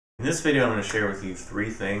In this video, I'm going to share with you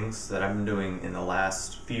 3 things that I've been doing in the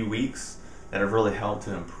last few weeks that have really helped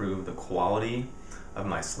to improve the quality of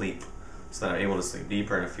my sleep so that I'm able to sleep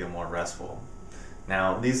deeper and to feel more restful.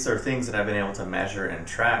 Now, these are things that I've been able to measure and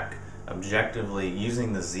track objectively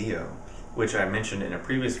using the Zeo, which I mentioned in a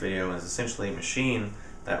previous video is essentially a machine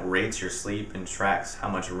that rates your sleep and tracks how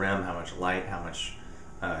much REM, how much light, how much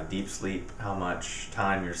deep sleep, how much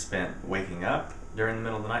time you're spent waking up during the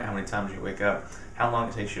middle of the night, how many times you wake up, how long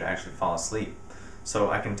it takes you to actually fall asleep.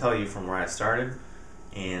 So I can tell you from where I started,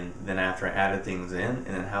 and then after I added things in, and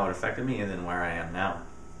then how it affected me, and then where I am now.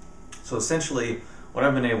 So essentially, what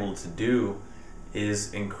I've been able to do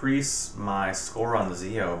is increase my score on the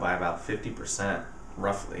Zeo by about 50%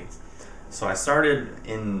 roughly. So I started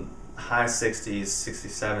in high 60s,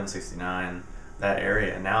 67, 69, that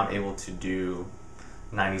area, and now I'm able to do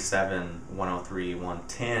 97, 103,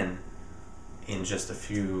 110 in just a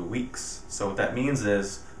few weeks. So what that means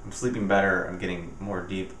is I'm sleeping better, I'm getting more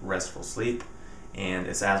deep, restful sleep, and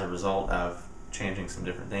it's as a result of changing some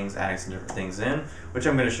different things, adding some different things in, which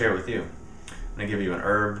I'm going to share with you. I'm going to give you an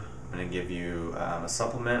herb, I'm going to give you a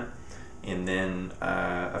supplement, and then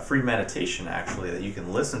a free meditation actually that you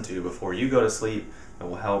can listen to before you go to sleep that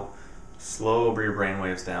will help slow your brain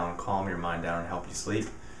waves down, calm your mind down, and help you sleep.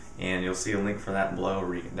 And you'll see a link for that below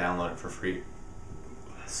where you can download it for free.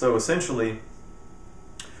 So essentially,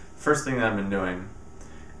 first thing that I've been doing,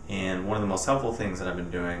 and one of the most helpful things that I've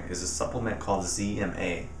been doing, is a supplement called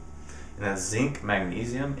ZMA. And that's zinc,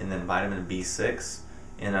 magnesium, and then vitamin B6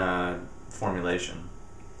 in a formulation.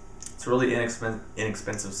 It's a really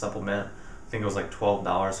inexpensive supplement. I think it was like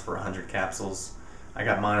 $12 for 100 capsules. I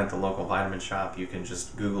got mine at the local vitamin shop. You can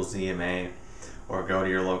just Google ZMA or go to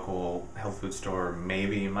your local health food store.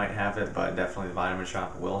 Maybe you might have it, but definitely the vitamin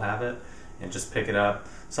shop will have it. And just pick it up.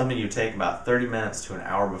 Something you take about 30 minutes to an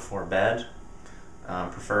hour before bed,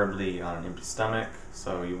 preferably on an empty stomach.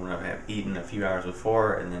 So you want to have eaten a few hours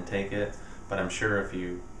before and then take it. But I'm sure if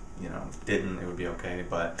you didn't, it would be okay.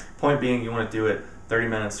 But point being, you want to do it 30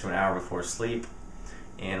 minutes to an hour before sleep.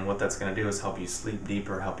 And what that's going to do is help you sleep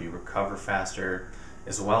deeper, help you recover faster,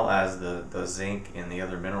 as well as the zinc and the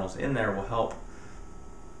other minerals in there will help,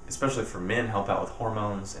 especially for men, help out with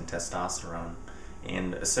hormones and testosterone.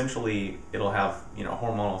 And essentially it'll have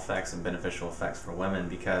hormonal effects and beneficial effects for women,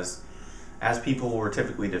 because as people were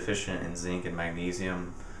typically deficient in zinc and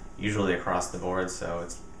magnesium, usually across the board, so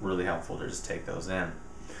it's really helpful to just take those in.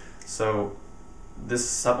 So this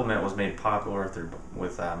supplement was made popular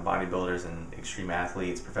with bodybuilders and extreme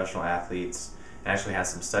athletes, professional athletes, and actually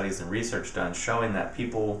has some studies and research done showing that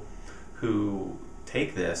people who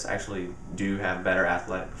take this actually do have better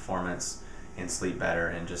athletic performance and sleep better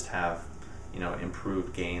and just have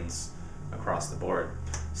improved gains across the board.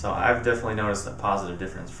 So I've definitely noticed a positive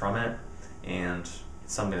difference from it, and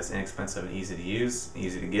it's something that's inexpensive and easy to use,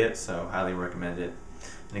 easy to get, so highly recommend it.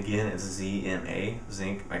 And again, it's ZMA,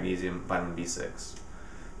 zinc, magnesium, vitamin B6.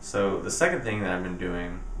 So the second thing that I've been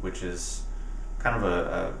doing, which is kind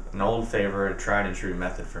of an old favorite, a tried and true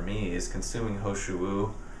method for me, is consuming Ho Shou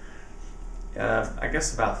Wu, I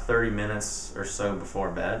guess about 30 minutes or so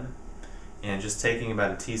before bed, and just taking about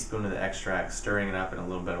a teaspoon of the extract, stirring it up in a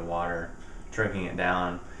little bit of water, drinking it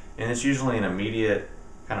down, and it's usually an immediate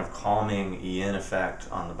kind of calming yin effect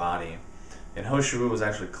on the body. And Ho Shou Wu was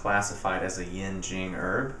actually classified as a yin jing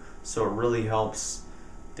herb, so it really helps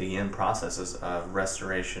the yin processes of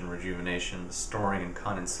restoration, rejuvenation, the storing and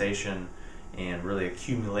condensation, and really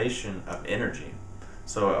accumulation of energy.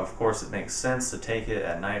 So of course it makes sense to take it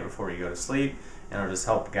at night before you go to sleep, and it'll just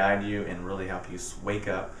help guide you and really help you wake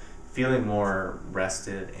up feeling more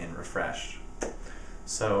rested and refreshed.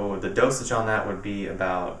 So the dosage on that would be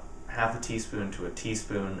about half a teaspoon to a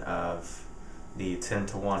teaspoon of the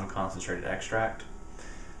 10-to-1 concentrated extract.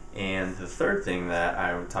 And the third thing that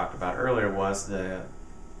I talked about earlier was the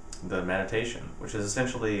meditation, which is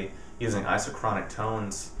essentially using isochronic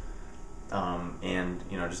tones and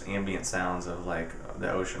just ambient sounds of like the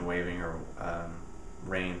ocean waving or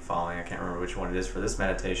rain falling. I can't remember which one it is for this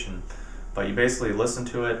meditation, but you basically listen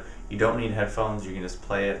to it. You don't need headphones. You can just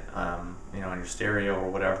play it on your stereo or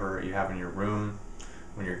whatever you have in your room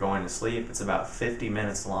when you're going to sleep. It's about 50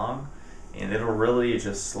 minutes long, and it'll really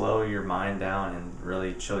just slow your mind down and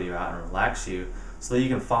really chill you out and relax you so that you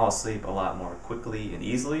can fall asleep a lot more quickly and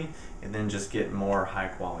easily, and then just get more high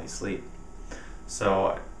quality sleep.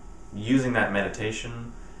 So using that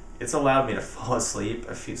meditation, it's allowed me to fall asleep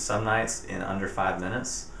some nights in under 5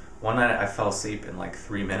 minutes. One night I fell asleep in like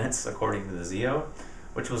 3 minutes according to the Zeo,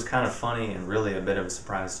 which was kind of funny and really a bit of a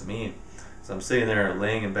surprise to me. So I'm sitting there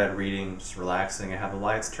laying in bed reading, just relaxing. I have the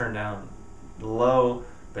lights turned down low,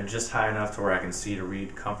 but just high enough to where I can see to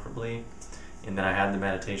read comfortably. And then I had the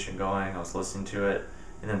meditation going, I was listening to it,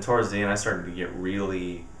 and then towards the end I started to get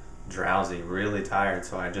really drowsy, really tired,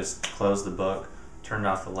 so I just closed the book, turned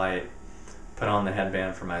off the light, put on the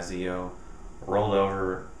headband for my Zio, rolled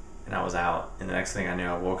over, and I was out. And the next thing I knew,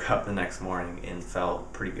 I woke up the next morning and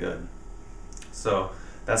felt pretty good. So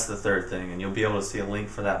that's the third thing, and you'll be able to see a link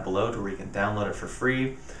for that below to where you can download it for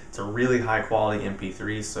free. It's a really high quality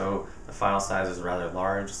MP3, so the file size is rather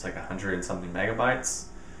large. It's like 100 and something megabytes.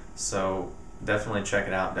 So definitely check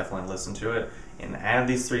it out, definitely listen to it, and add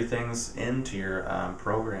these 3 things into your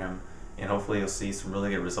program, and hopefully you'll see some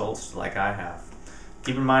really good results like I have.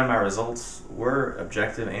 Keep in mind my results were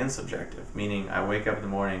objective and subjective, meaning I wake up in the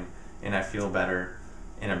morning and I feel better,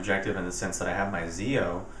 and objective in the sense that I have my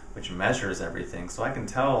Zio, which measures everything, so I can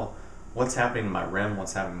tell what's happening in my REM,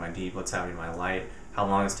 what's happening in my deep, what's happening in my light, how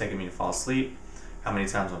long it's taking me to fall asleep, how many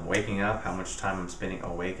times I'm waking up, how much time I'm spending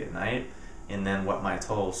awake at night, and then what my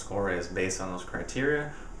total score is based on those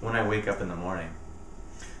criteria when I wake up in the morning.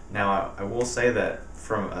 Now, I will say that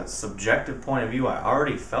from a subjective point of view, I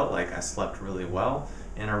already felt like I slept really well,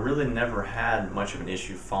 and I really never had much of an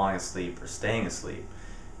issue falling asleep or staying asleep.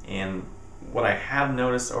 And what I have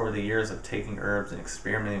noticed over the years of taking herbs and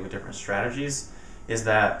experimenting with different strategies is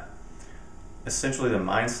that essentially the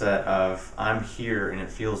mindset of I'm here and it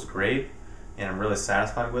feels great and I'm really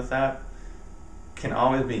satisfied with that can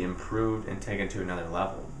always be improved and taken to another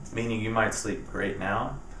level. Meaning you might sleep great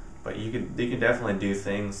now, but you can definitely do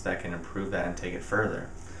things that can improve that and take it further.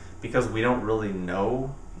 Because we don't really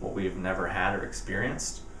know what we've never had or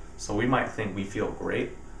experienced, so we might think we feel great,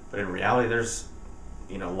 but in reality there's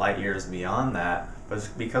light years beyond that, but it's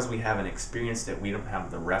because we haven't experienced it, we don't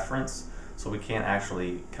have the reference, so we can't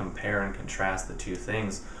actually compare and contrast the 2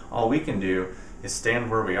 things. All we can do is stand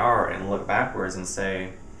where we are and look backwards and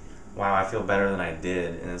say, wow, I feel better than I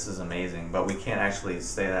did, and this is amazing, but we can't actually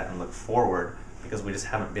say that and look forward because we just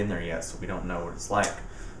haven't been there yet, so we don't know what it's like.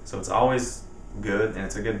 So it's always good, and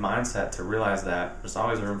it's a good mindset to realize that there's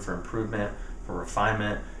always room for improvement, for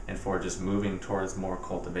refinement, and for just moving towards more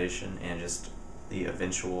cultivation and just the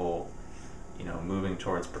eventual, moving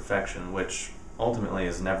towards perfection, which ultimately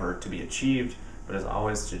is never to be achieved, but is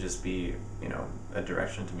always to just be, a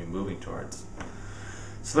direction to be moving towards.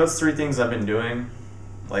 So that's 3 things I've been doing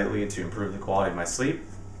lately to improve the quality of my sleep.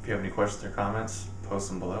 If you have any questions or comments, post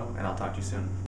them below, and I'll talk to you soon.